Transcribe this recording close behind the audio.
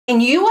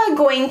And you are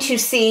going to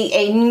see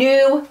a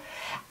new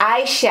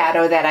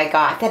eyeshadow that I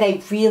got that I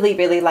really,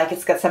 really like.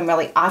 It's got some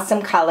really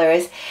awesome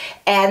colors.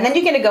 And then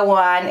you're going to go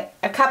on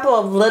a couple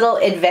of little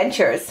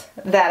adventures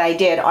that I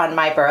did on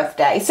my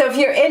birthday. So if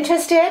you're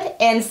interested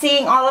in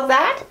seeing all of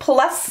that,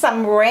 plus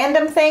some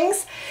random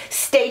things,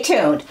 stay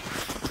tuned.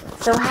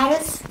 So how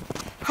does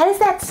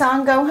that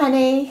song go,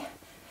 honey?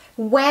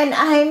 When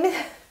I'm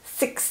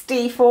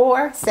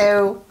 64.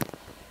 So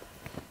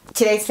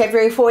today's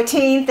February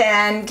 14th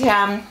and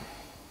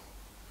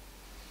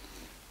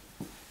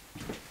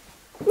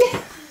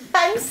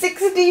I'm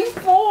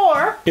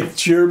 64.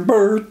 It's your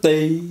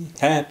birthday.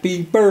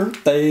 Happy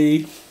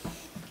birthday.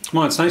 Come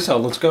on, it's nice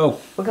out. Let's go.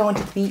 We're going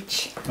to the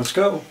beach. Let's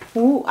go.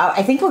 Ooh,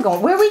 I think we're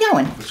going. Where are we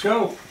going? Let's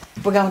go.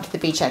 We're going to the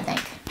beach, I think.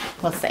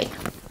 We'll see.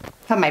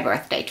 For my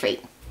birthday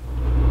treat.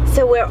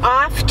 So we're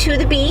off to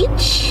the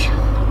beach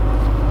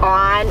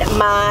on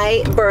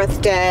my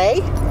birthday.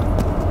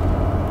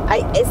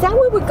 Is that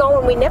where we're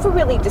going? We never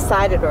really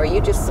decided, or are you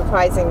just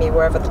surprising me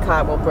wherever the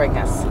car will bring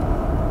us?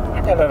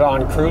 I got it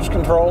on cruise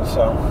control,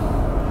 so.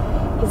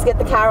 He's got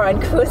the car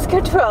on cruise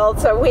control,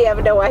 so we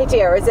have no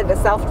idea. Is it a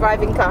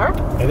self-driving car?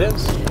 It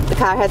is. The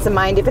car has a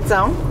mind of its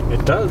own?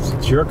 It does.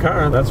 It's your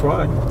car, that's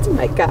why. It's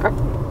my car.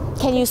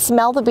 Can you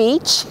smell the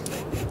beach?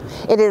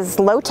 It is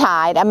low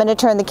tide. I'm going to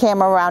turn the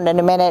camera around in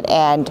a minute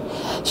and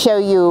show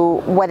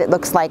you what it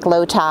looks like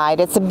low tide.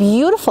 It's a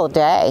beautiful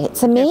day.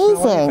 It's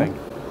amazing.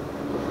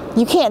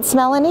 You can't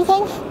smell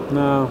anything?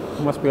 No,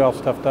 it must be all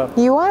stuffed up.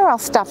 You are all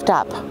stuffed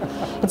up.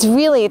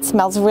 It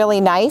smells really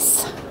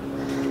nice.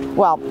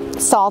 Well,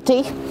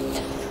 salty.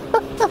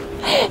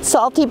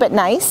 Salty but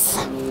nice.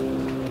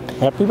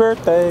 Happy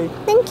birthday.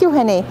 Thank you,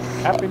 honey.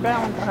 Happy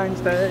Valentine's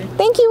Day.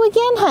 Thank you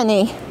again,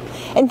 honey.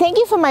 And thank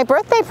you for my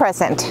birthday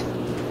present.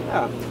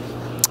 Yeah.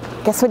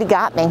 Guess what he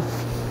got me?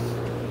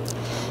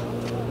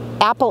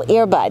 Apple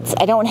earbuds.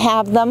 I don't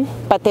have them,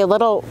 but they're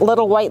little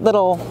white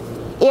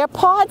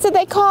AirPods, are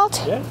they called?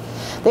 Yeah.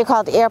 They're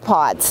called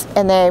AirPods,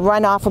 and they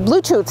run off of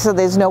Bluetooth, so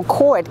there's no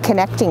cord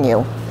connecting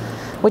you,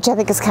 which I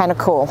think is kind of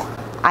cool,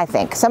 I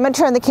think. So I'm going to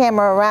turn the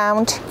camera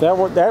around.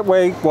 That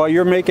way, while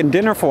you're making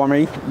dinner for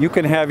me, you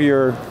can have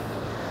your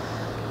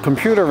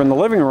computer in the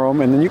living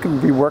room, and then you can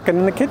be working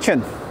in the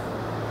kitchen,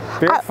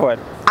 barefoot.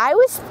 I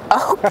was,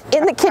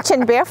 in the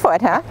kitchen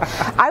barefoot, huh?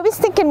 I was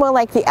thinking more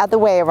like the other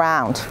way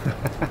around.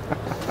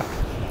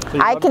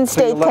 So I can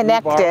stay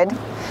connected.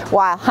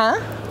 While, huh?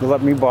 You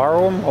let me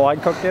borrow them while I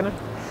cook dinner?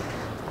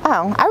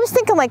 Oh, I was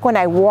thinking like when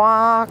I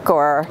walk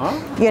or,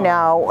 you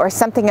know, or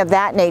something of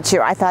that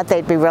nature. I thought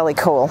they'd be really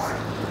cool.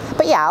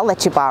 But yeah, I'll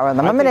let you borrow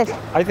them.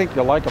 I think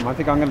you'll like them. I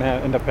think I'm going to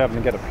end up having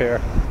to get a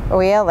pair.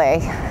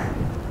 Really?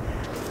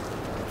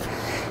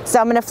 So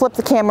I'm going to flip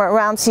the camera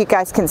around so you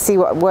guys can see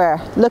what we're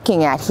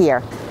looking at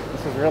here.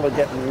 This is really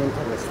getting me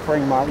into the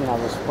spring,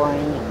 the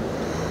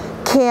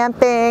spring.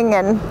 Camping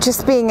and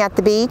just being at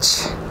the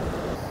beach.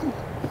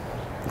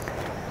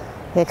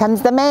 Here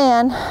comes the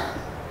man.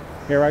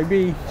 Here I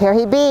be. Here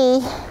he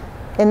be,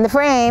 in the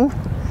frame,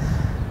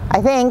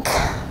 I think.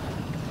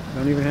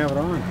 Don't even have it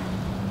on.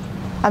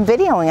 I'm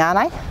videoing, aren't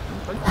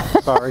I?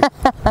 Sorry.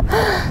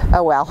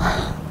 Oh well,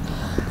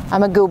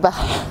 I'm a gooba.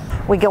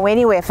 We go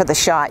anywhere for the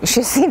shot. You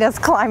should have seen us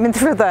climbing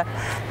through the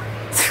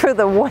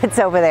woods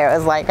over there. It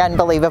was like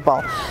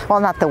unbelievable.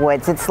 Well, not the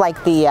woods. It's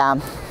like the, I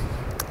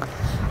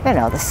don't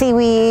know, the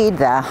seaweed,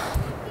 the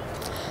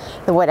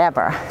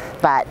whatever.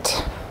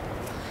 But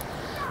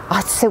oh,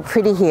 it's so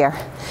pretty here.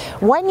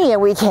 One year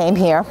we came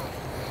here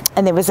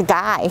and there was a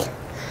guy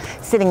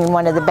sitting in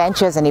one of the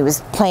benches and he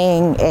was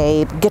playing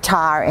a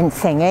guitar and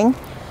singing.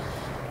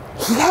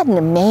 He had an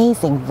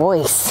amazing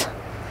voice.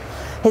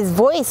 His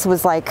voice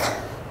was like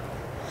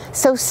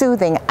so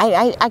soothing.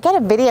 I got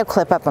a video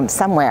clip of him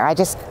somewhere. I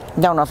just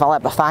don't know if I'll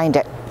ever find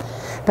it.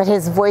 But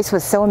his voice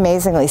was so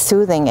amazingly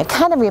soothing. It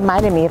kind of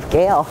reminded me of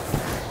Gail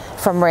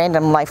from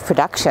Random Life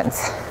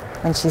Productions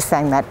when she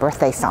sang that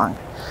birthday song.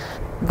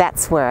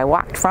 That's where I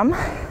walked from.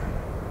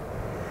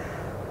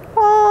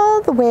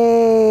 All the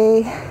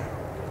way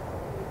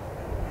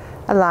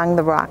along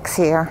the rocks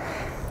here.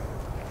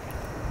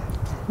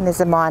 And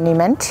there's a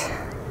monument.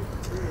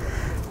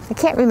 I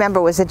can't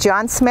remember, was it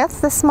John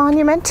Smith, this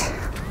monument?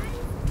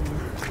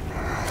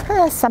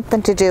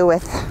 Something to do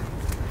with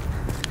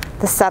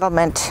the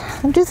settlement.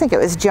 I do think it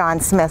was John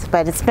Smith,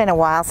 but it's been a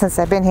while since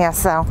I've been here,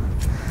 so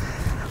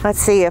let's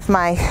see if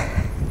my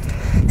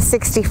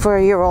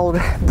 64-year-old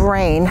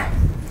brain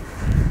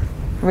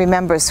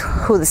remembers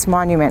who this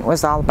monument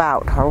was all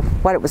about or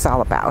what it was all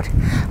about.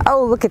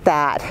 Oh, look at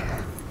that.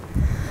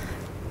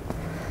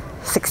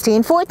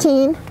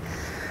 1614.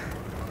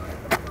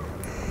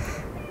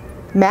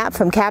 Map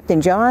from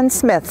Captain John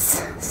Smith's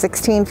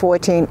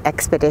 1614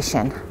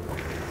 expedition.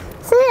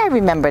 See, I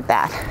remembered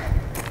that.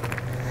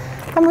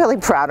 I'm really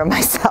proud of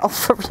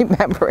myself for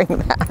remembering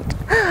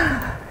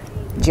that.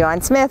 John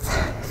Smith,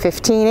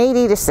 1580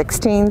 to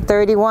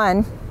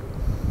 1631.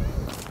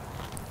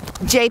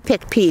 Jay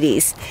picked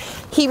Petey's.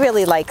 He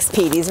really likes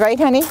Petey's, right,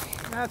 honey?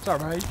 That's all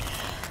right.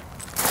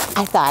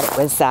 I thought it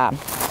was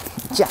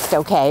just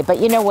okay, but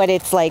you know what?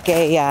 It's like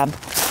a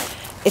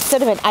It's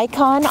sort of an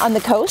icon on the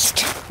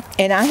coast,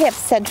 and I have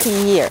said for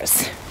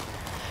years,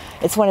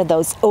 it's one of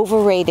those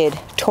overrated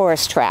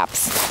tourist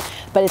traps,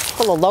 but it's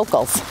full of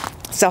locals.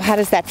 So how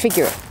does that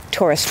figure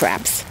tourist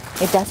traps?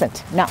 It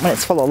doesn't, not when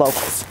it's full of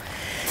locals.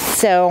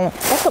 So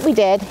that's what we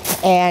did,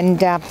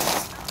 and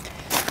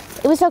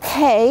it was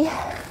okay,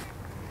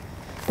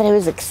 but it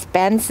was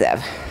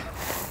expensive.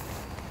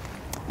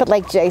 But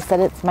like Jay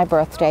said, it's my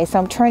birthday, so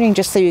I'm turning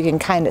just so you can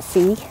kind of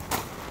see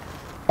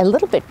a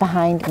little bit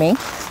behind me.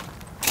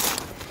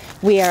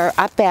 We are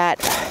up at,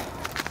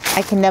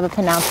 I can never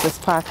pronounce this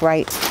park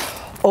right,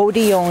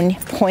 Odeon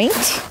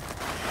Point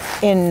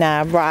in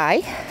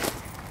Rye.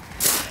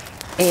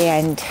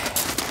 And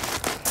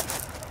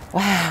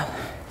wow,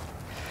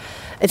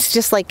 it's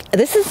just like,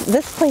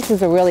 this place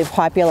is a really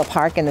popular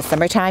park in the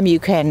summertime. You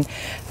can,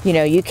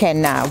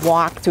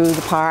 walk through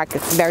the park.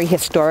 It's a very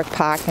historic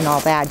park and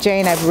all that. Jay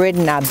and I've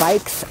ridden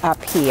bikes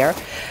up here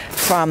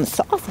from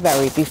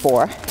Salisbury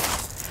before,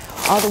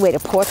 all the way to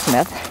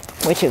Portsmouth,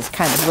 which is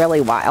kind of really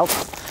wild.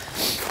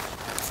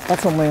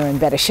 That's when we were in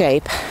better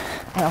shape.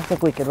 I don't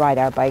think we could ride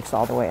our bikes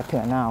all the way up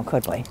here now,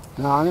 could we?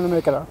 No, I'm going to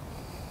make it a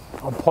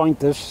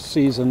point this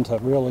season to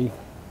really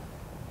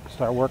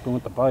start working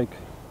with the bike.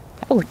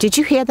 Oh, did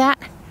you hear that?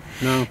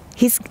 No.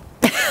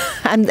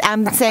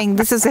 I'm saying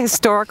this is a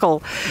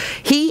historical.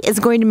 He is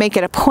going to make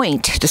it a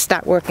point to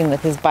start working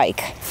with his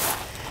bike.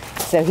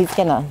 So he's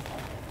gonna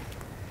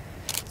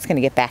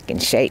get back in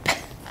shape,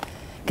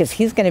 because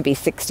he's gonna be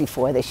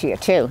 64 this year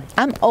too.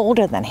 I'm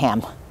older than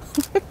him.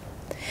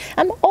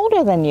 I'm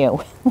older than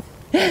you.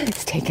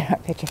 He's taking our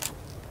picture.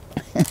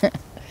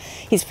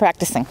 He's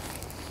practicing.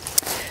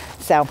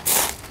 So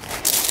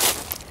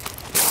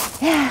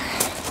yeah,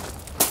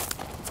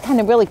 it's kind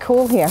of really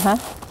cool here, huh?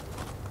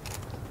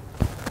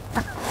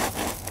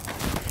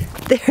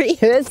 There he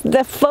is,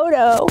 the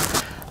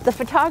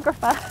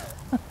photographer.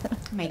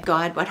 My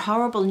God, what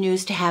horrible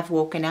news to have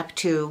woken up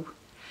to.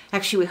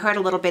 Actually, we heard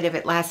a little bit of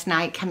it last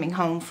night coming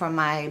home from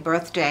my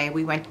birthday.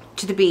 We went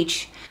to the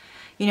beach.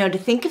 You know, to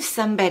think of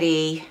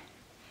somebody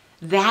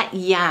that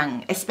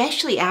young,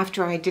 especially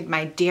after I did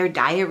my Dear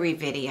Diary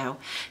video,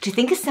 to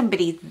think of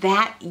somebody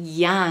that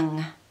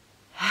young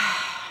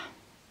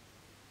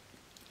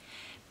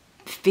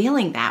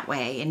feeling that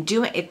way and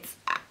doing it.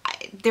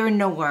 There are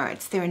no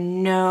words. There are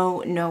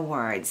no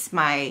words.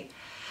 My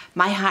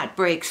heart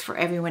breaks for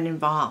everyone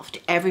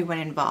involved. Everyone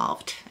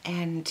involved.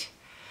 And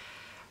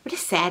what a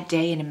sad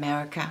day in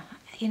America.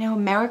 You know,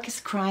 America's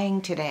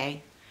crying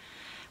today.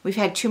 We've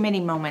had too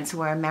many moments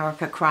where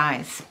America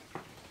cries.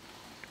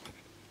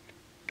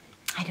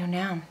 I don't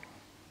know.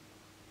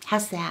 How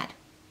sad.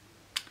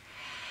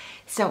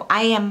 So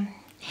I am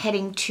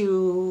heading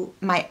to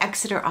my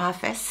Exeter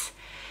office,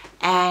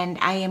 and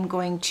I am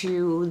going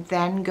to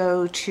then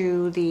go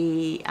to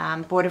the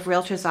Board of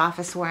Realtors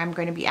office, where I'm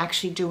going to be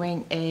actually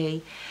doing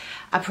a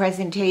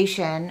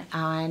presentation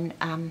on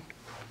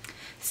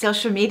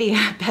social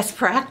media best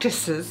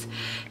practices,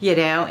 you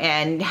know,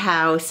 and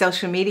how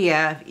social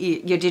media,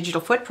 your digital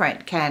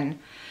footprint can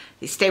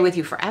stay with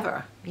you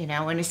forever, you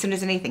know. And as soon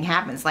as anything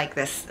happens, like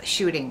this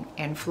shooting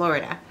in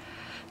Florida,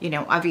 you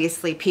know,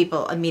 obviously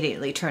people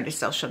immediately turn to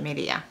social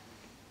media.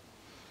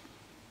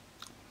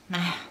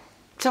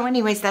 So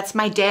anyways, that's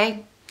my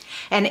day.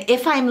 And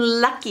if I'm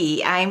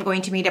lucky, I'm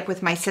going to meet up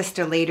with my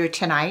sister later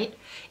tonight.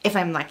 If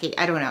I'm lucky,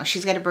 I don't know.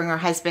 She's got to bring her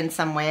husband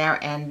somewhere,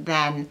 and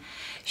then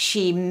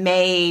she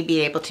may be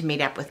able to meet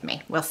up with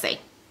me. We'll see.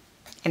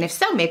 And if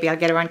so, maybe I'll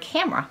get her on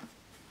camera.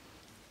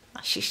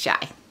 Well, she's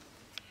shy.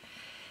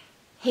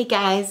 Hey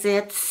guys,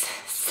 it's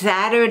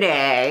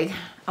Saturday.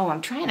 Oh,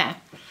 I'm trying to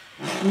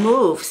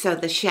move so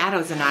the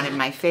shadows are not in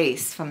my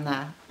face from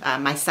the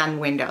my sun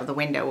window. The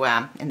window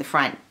in the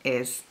front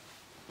is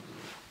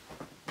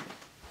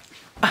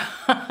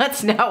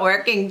it's not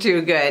working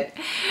too good.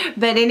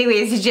 But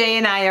anyways, Jay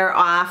and I are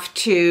off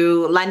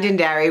to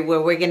Londonderry,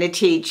 where we're going to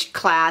teach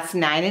class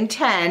 9 and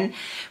 10,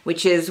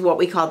 which is what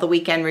we call the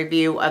weekend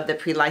review of the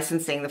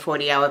pre-licensing, the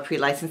 40-hour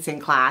pre-licensing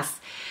class.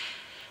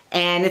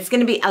 And it's going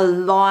to be a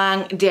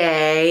long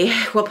day.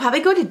 We'll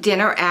probably go to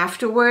dinner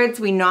afterwards.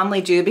 We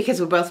normally do,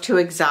 because we're both too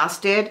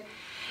exhausted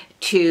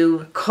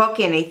to cook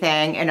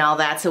anything and all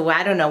that. So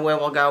I don't know where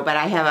we'll go, but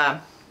I have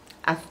a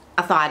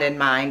thought in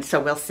mind, so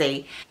we'll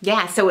see.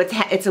 Yeah, so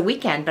it's a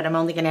weekend, but I'm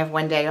only going to have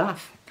one day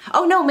off.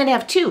 Oh no, I'm going to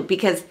have two,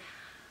 because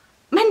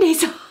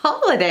Monday's a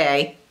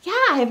holiday. Yeah,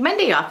 I have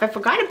Monday off. I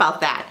forgot about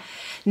that.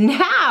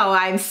 Now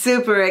I'm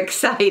super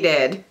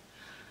excited.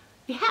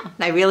 Yeah,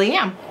 I really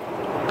am.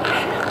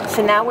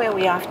 So now where are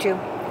we off to?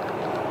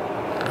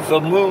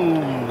 The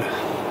moon.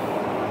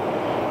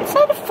 It's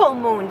not a full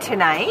moon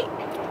tonight.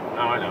 Oh,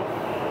 I know.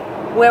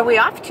 Where are we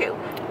off to?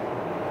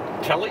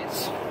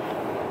 Kelly's?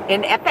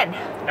 In Epping.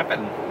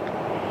 Epping.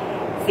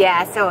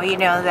 Yeah, so you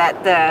know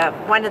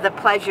that one of the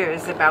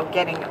pleasures about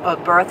getting a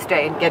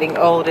birthday and getting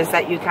old is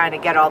that you kind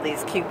of get all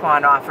these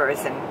coupon offers.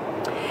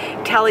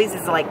 And Kelly's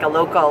is like a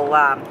local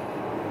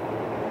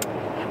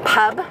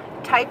pub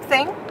type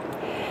thing.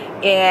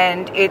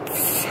 And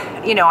it's,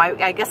 you know,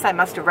 I guess I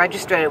must have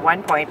registered at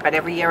one point, but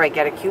every year I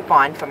get a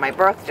coupon for my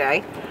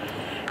birthday.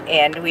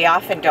 and we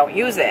often don't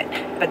use it.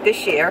 But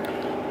this year,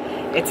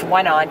 it's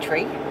one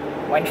entree,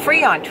 one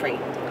free entree. Is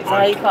that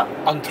how you call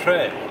it?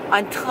 Entree.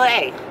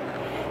 Entree.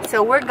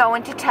 So we're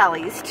going to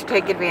Telly's to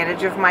take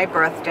advantage of my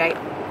birthday.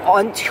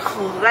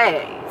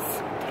 Entrees.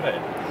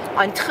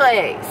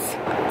 Entrees.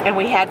 And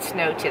we had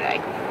snow today.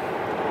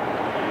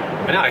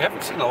 And I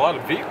haven't seen a lot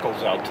of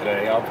vehicles out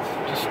today.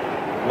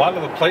 A lot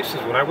of the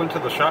places, when I went to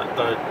the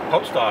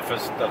post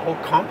office, the whole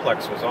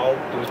complex was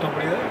there was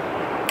nobody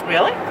there.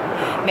 Really?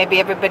 Maybe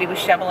everybody was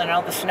shoveling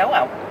all the snow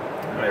out.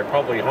 They're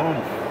probably home.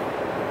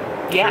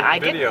 Yeah, I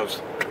did.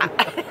 Videos.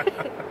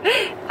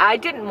 I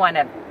didn't want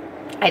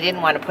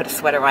to put a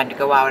sweater on to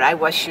go out. I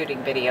was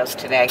shooting videos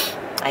today.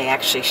 I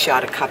actually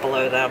shot a couple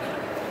of them.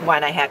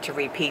 One I had to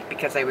repeat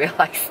because I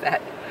realized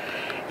that,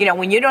 you know,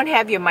 when you don't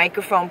have your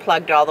microphone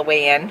plugged all the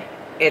way in,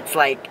 it's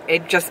like,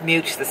 it just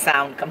mutes the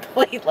sound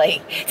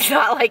completely. It's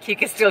not like you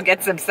can still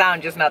get some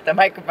sound, just not the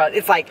microphone.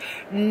 It's like,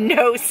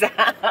 no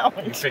sound.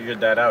 You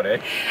figured that out,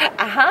 eh?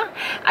 Uh-huh.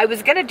 I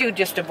was going to do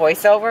just a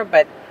voiceover,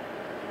 but,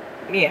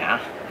 yeah,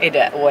 it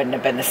wouldn't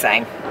have been the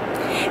same.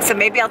 So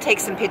maybe I'll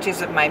take some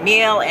pictures of my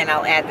meal, and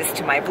I'll add this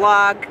to my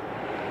vlog.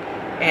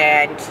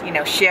 And, you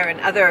know, share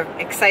another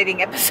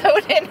exciting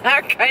episode in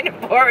our kind of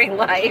boring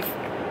life.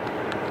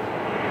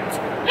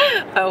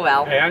 Oh,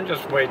 well. Hey, I'm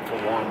just waiting for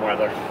warm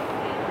weather.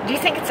 Do you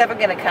think it's ever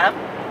going to come?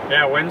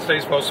 Yeah,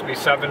 Wednesday's supposed to be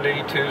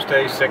 70,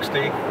 Tuesday 60.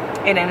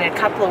 And in a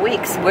couple of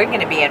weeks, we're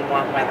going to be in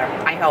warm weather,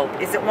 I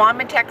hope. Is it warm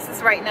in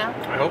Texas right now?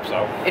 I hope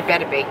so. It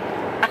better be.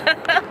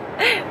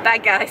 Bye,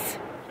 guys.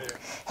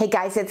 Hey,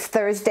 guys, it's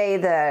Thursday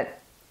the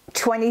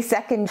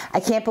 22nd.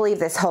 I can't believe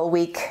this whole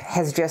week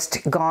has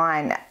just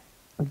gone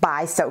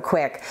by so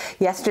quick.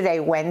 Yesterday,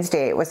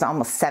 Wednesday, it was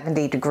almost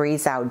 70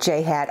 degrees out.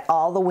 Jay had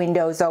all the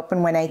windows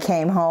open when I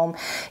came home.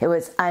 It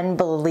was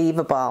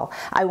unbelievable.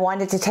 I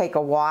wanted to take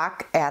a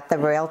walk at the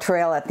rail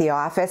trail at the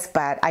office,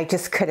 but I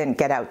just couldn't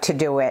get out to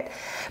do it.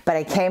 But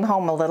I came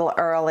home a little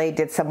early,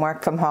 did some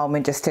work from home,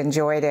 and just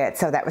enjoyed it.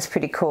 So that was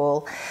pretty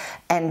cool.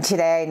 And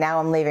today, now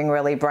I'm leaving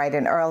really bright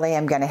and early.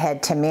 I'm going to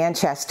head to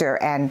Manchester,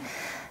 and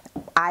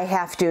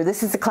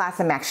this is a class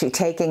I'm actually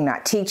taking,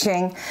 not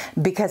teaching,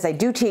 because I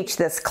do teach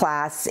this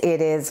class.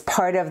 It is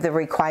part of the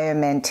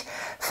requirement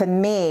for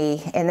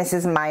me, and this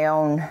is my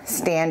own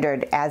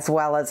standard, as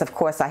well as, of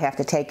course, I have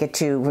to take it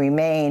to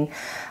remain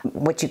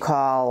what you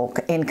call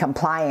in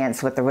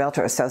compliance with the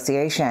Realtor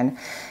Association.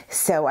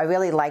 So I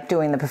really like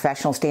doing the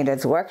professional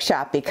standards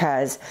workshop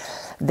because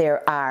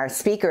there are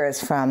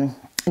speakers from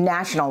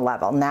national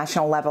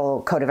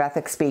level code of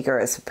ethics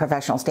speakers,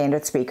 professional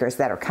standard speakers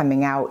that are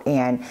coming out,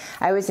 and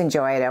I always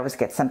enjoy it. I always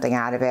get something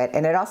out of it,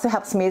 and it also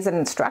helps me as an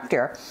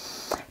instructor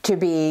to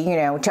be, you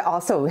know, to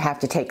also have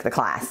to take the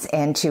class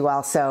and to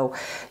also,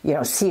 you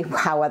know, see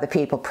how other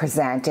people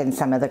present and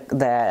some of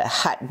the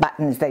hot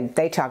buttons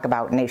they talk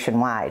about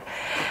nationwide.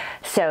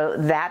 So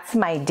that's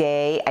my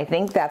day. I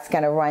think that's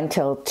going to run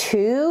till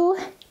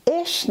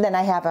 2-ish. Then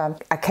I have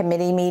a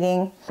committee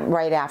meeting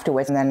right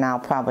afterwards, and then I'll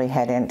probably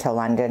head into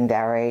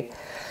Londonderry.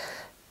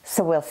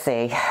 So we'll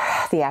see.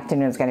 The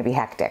afternoon's going to be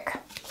hectic.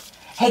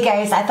 Hey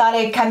guys, I thought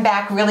I'd come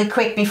back really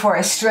quick before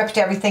I stripped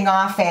everything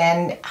off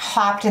and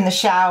hopped in the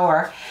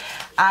shower.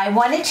 I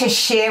wanted to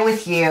share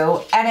with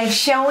you, and I've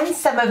shown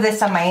some of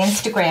this on my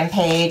Instagram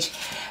page,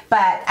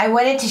 but I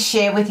wanted to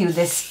share with you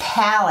this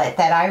palette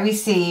that I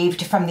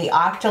received from the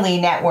Octoly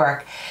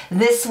Network.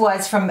 This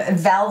was from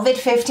Velvet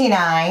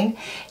 59,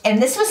 and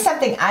this was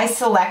something I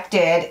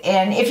selected.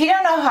 And if you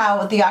don't know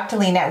how the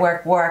Octoly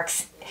Network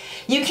works,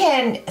 you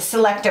can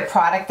select a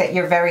product that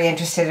you're very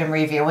interested in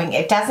reviewing.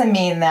 It doesn't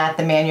mean that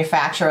the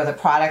manufacturer or the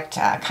product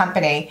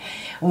company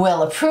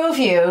will approve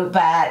you,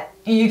 but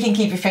you can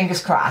keep your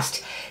fingers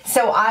crossed.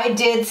 So I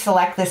did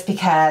select this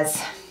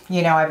because,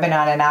 you know, I've been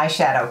on an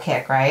eyeshadow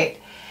kick, right?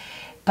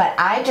 But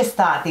I just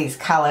thought these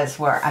colors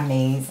were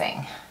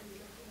amazing.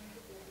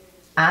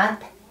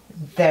 Aren't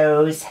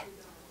those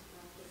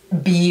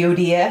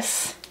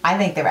beauteous? I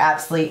think they're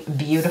absolutely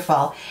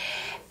beautiful.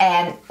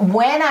 And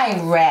when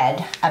I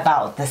read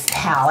about this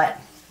palette,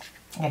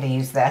 I'm going to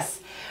use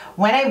this.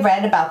 When I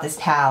read about this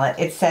palette,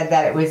 it said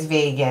that it was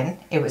vegan,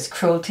 it was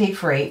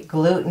cruelty-free,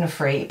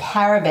 gluten-free,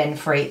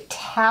 paraben-free,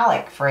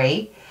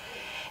 talc-free,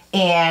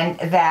 and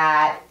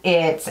that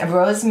it's a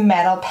rose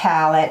metal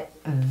palette,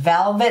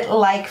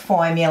 velvet-like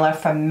formula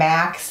for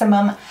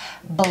maximum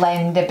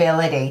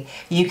blendability.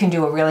 You can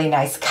do a really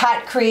nice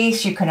cut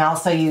crease. You can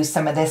also use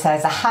some of this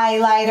as a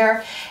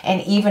highlighter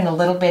and even a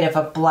little bit of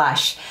a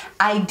blush.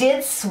 I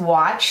did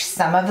swatch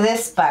some of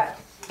this, but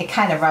it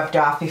kind of rubbed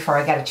off before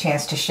I got a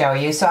chance to show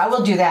you. So I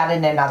will do that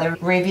in another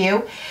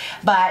review.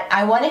 But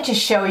I wanted to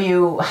show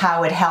you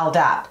how it held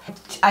up.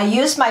 I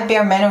used my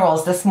Bare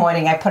Minerals this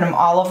morning. I put them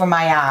all over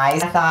my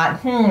eyes. I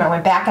thought, I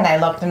went back and I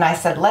looked and I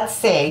said, let's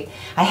see.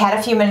 I had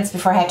a few minutes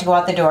before I had to go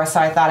out the door, so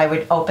I thought I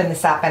would open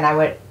this up and I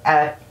would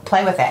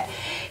play with it.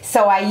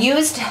 So I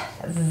used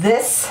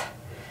this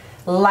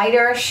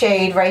lighter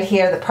shade right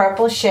here, the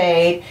purple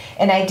shade,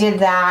 and I did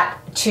that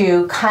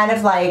to kind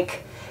of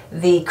like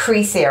the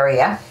crease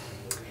area.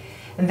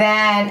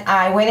 Then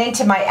I went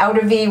into my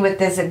outer V with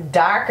this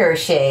darker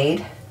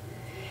shade,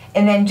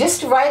 and then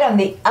just right on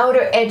the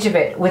outer edge of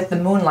it with the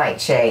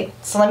moonlight shade.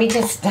 So let me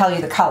just tell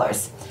you the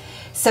colors.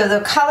 So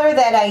the color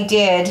that I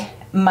did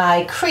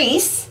my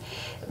crease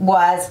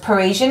was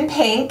Parisian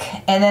pink,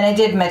 and then I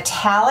did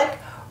metallic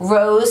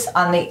rose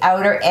on the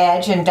outer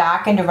edge and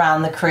darkened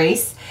around the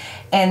crease.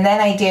 And then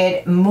I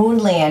did moon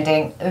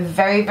landing, a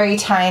very, very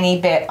tiny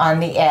bit on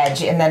the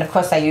edge. And then of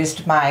course I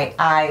used my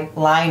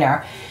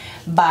eyeliner.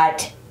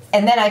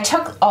 And then I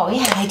took, oh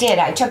yeah,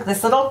 I took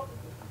this little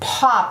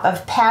pop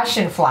of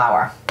passion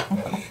flower,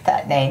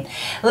 that name,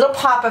 little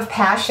pop of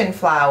passion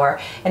flower,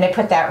 and I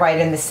put that right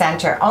in the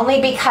center,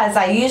 only because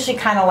I usually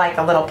kind of like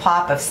a little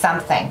pop of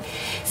something.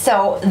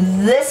 So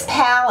this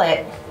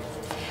palette,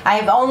 I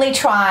have only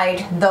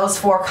tried those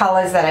 4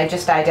 colors that I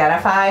just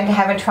identified. I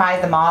haven't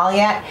tried them all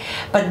yet,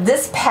 but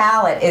this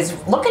palette is,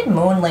 look at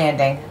moon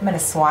landing. I'm going to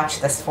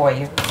swatch this for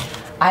you.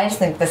 I just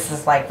think this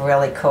is like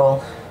really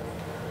cool.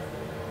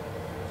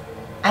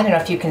 I don't know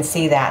if you can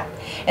see that.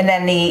 And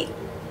then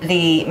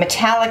the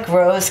metallic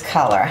rose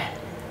color,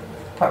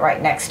 put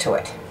right next to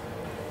it.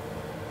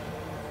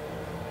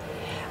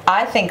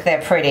 I think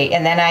they're pretty,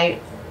 and then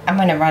I'm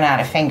going to run out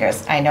of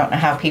fingers. I don't know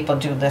how people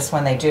do this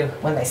when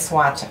they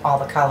swatch all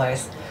the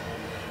colors.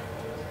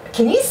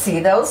 Can you see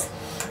those?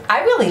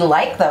 I really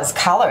like those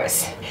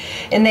colors.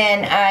 And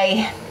then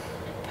I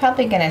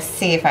probably going to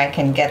see if I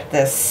can get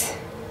this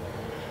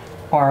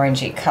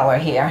orangey color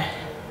here.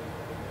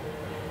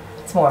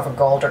 It's more of a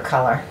golder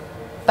color.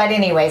 But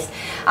anyways,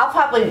 I'll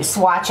probably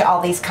swatch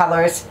all these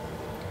colors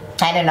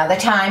at another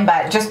time,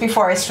 but just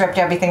before I stripped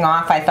everything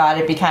off, I thought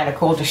it'd be kind of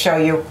cool to show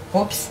you.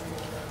 Whoops.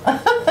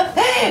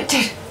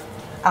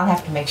 I'll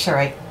have to make sure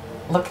I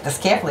look at this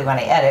carefully when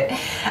I edit,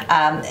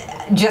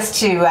 just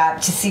to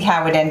see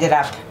how it ended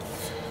up.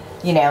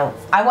 You know,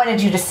 I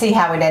wanted you to see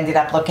how it ended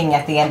up looking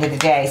at the end of the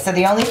day. So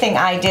the only thing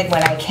I did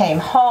when I came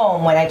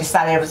home, when I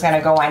decided I was going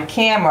to go on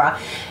camera,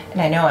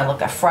 and I know I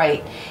look a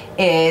fright,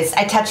 is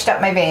I touched up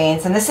my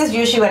veins. And this is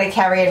usually what I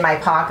carry in my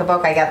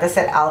pocketbook. I got this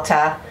at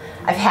Ulta.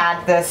 I've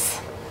had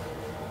this,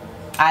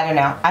 I don't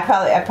know, I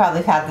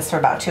probably had this for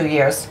about 2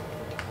 years.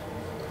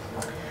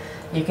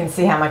 You can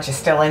see how much is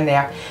still in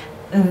there.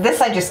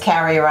 This I just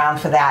carry around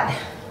for that,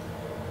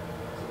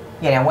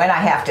 you know, when I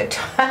have to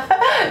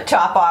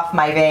top off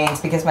my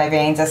veins, because my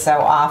veins are so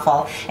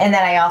awful. And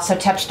then I also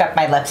touched up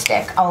my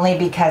lipstick, only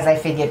because I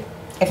figured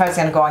if I was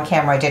going to go on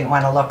camera, I didn't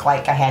want to look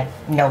like I had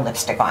no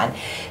lipstick on.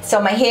 So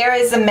my hair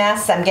is a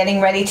mess. I'm getting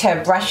ready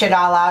to brush it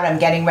all out. I'm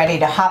getting ready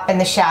to hop in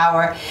the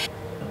shower.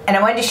 And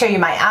I wanted to show you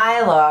my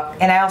eye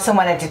look, and I also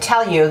wanted to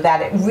tell you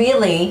that it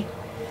really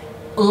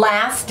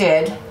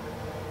lasted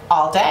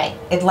all day.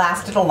 It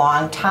lasted a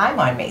long time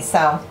on me.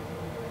 So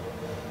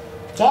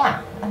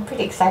yeah, I'm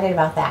pretty excited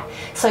about that.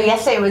 So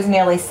yesterday it was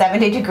nearly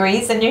 70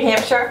 degrees in New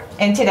Hampshire,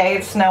 and today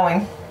it's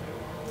snowing.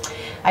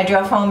 I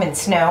drove home in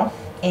snow,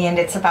 and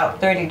it's about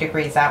 30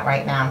 degrees out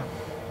right now.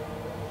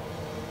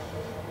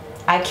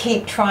 I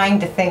keep trying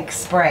to think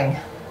spring.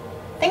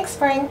 Think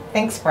spring,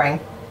 think spring.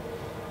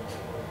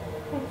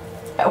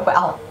 Oh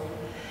well.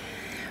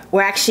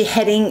 We're actually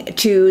heading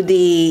to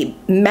the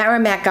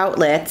Merrimack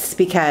outlets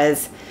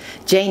because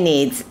Jay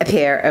needs a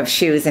pair of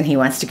shoes and he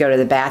wants to go to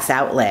the Bass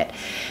outlet.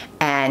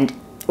 And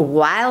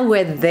while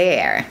we're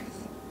there,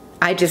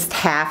 I just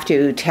have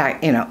to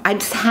check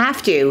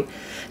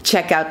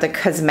out the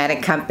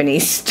cosmetic company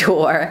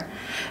store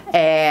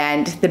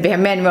and the Bare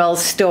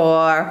Minerals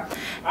store.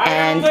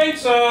 I don't think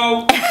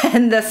so.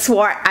 And the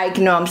Swart, I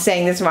know I'm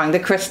saying this wrong, the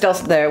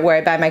crystals, where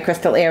I buy my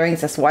crystal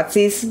earrings, the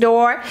Swartzy's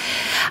store.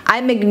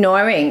 I'm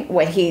ignoring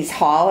what he's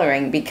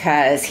hollering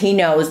because he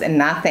knows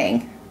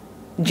nothing.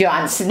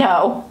 Jon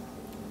Snow.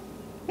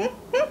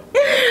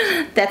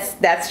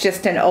 That's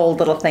just an old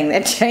little thing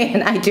that Jay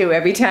and I do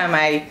every time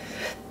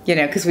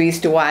because we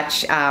used to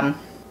watch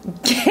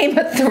Game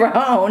of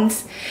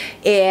Thrones,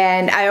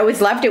 and I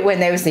always loved it when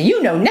they would say,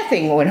 "You know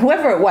nothing," when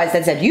whoever it was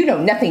that said, "You know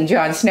nothing,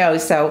 Jon Snow."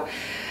 So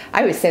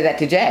I would say that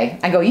to Jay.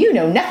 I go, "You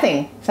know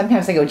nothing."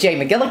 Sometimes I go, Jay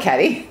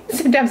McGillicuddy.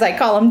 Sometimes I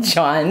call him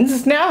Jon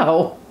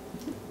Snow.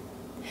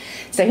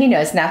 So he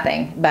knows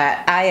nothing, but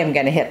I am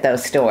going to hit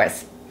those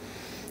stores.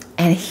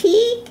 And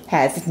he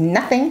has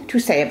nothing to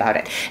say about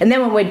it. And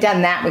then when we're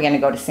done that, we're going to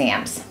go to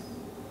Sam's.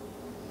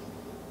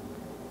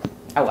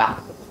 Oh well,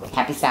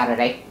 happy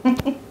Saturday.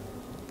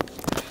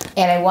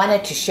 And I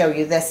wanted to show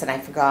you this, and I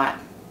forgot.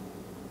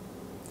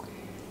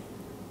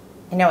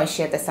 I know I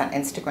shared this on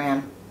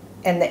Instagram,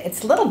 and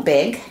it's a little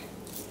big,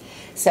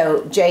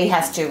 so Jay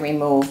has to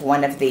remove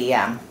one of the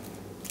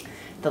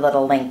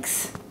little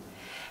links.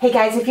 Hey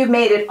guys, if you've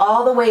made it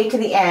all the way to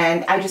the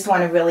end, I just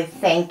want to really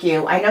thank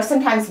you. I know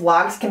sometimes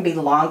vlogs can be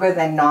longer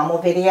than normal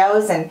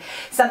videos, and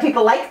some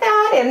people like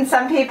that, and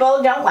some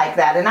people don't like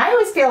that. And I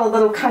always feel a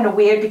little kind of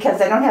weird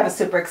because I don't have a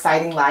super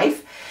exciting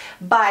life,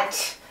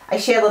 but I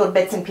share little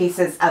bits and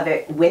pieces of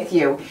it with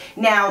you.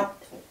 Now,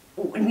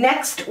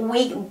 next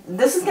week,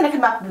 this is going to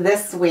come up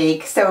this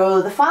week,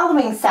 so the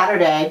following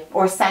Saturday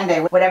or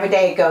Sunday, whatever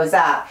day it goes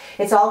up,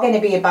 it's all going to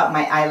be about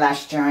my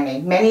eyelash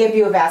journey. Many of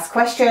you have asked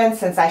questions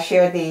since I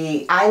shared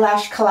the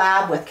eyelash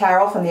collab with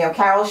Carol from the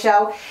O'Carroll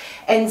Show,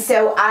 and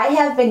so I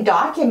have been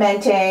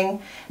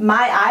documenting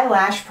my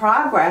eyelash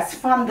progress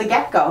from the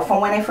get-go,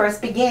 from when I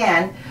first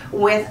began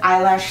with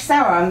eyelash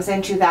serums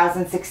in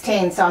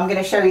 2016. So I'm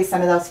going to show you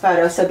some of those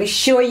photos, so be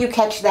sure you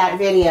catch that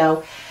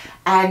video.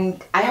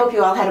 And I hope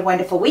you all had a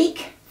wonderful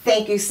week.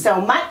 Thank you so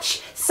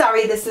much.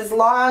 Sorry this is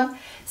long.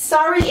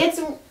 Sorry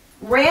it's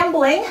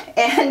rambling.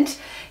 And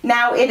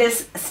now it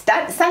is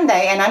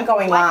Sunday and I'm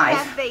going live.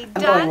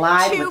 I'm going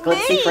live with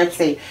Glitzy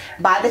Fritzy.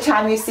 By the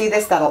time you see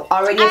this, that'll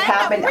already have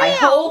happened. I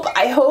hope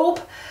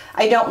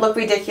I don't look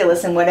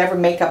ridiculous in whatever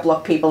makeup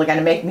look people are going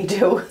to make me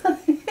do.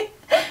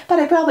 But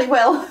I probably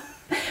will.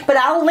 But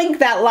I'll link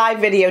that live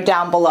video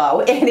down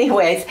below.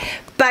 Anyways,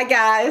 bye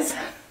guys.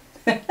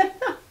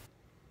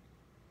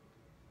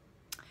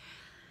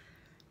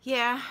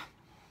 Yeah,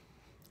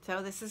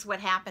 so this is what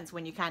happens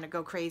when you kind of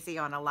go crazy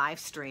on a live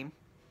stream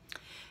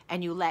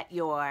and you let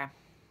your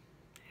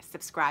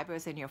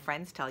subscribers and your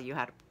friends tell you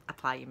how to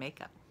apply your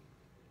makeup.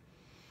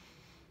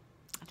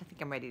 I don't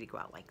think I'm ready to go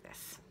out like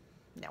this.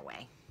 No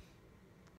way.